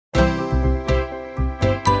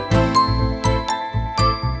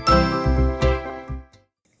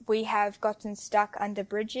we have gotten stuck under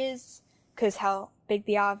bridges because how big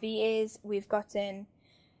the RV is. We've gotten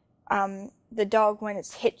the dog, when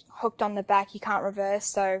it's hooked on the back, you can't reverse,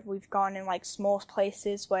 so we've gone in like small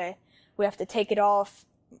places where we have to take it off,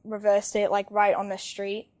 reverse it like right on the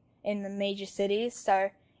street in the major cities. So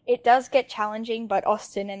it does get challenging, but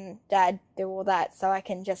Austin and Dad do all that, so I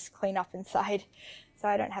can just clean up inside, so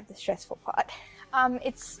I don't have the stressful part.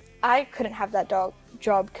 I couldn't have that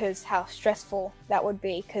job because how stressful that would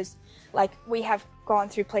be, because like we have gone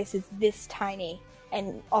through places this tiny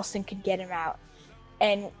and Austin could get him out.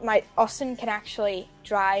 And Austin can actually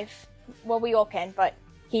drive, well, we all can, but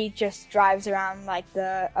he just drives around like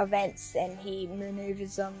the events and he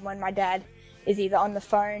maneuvers them when my dad is either on the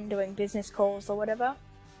phone doing business calls or whatever.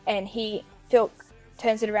 And he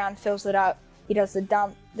turns it around, fills it up. He does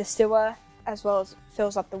the sewer, as well as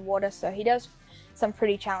fills up the water. So he does some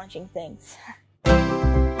pretty challenging things.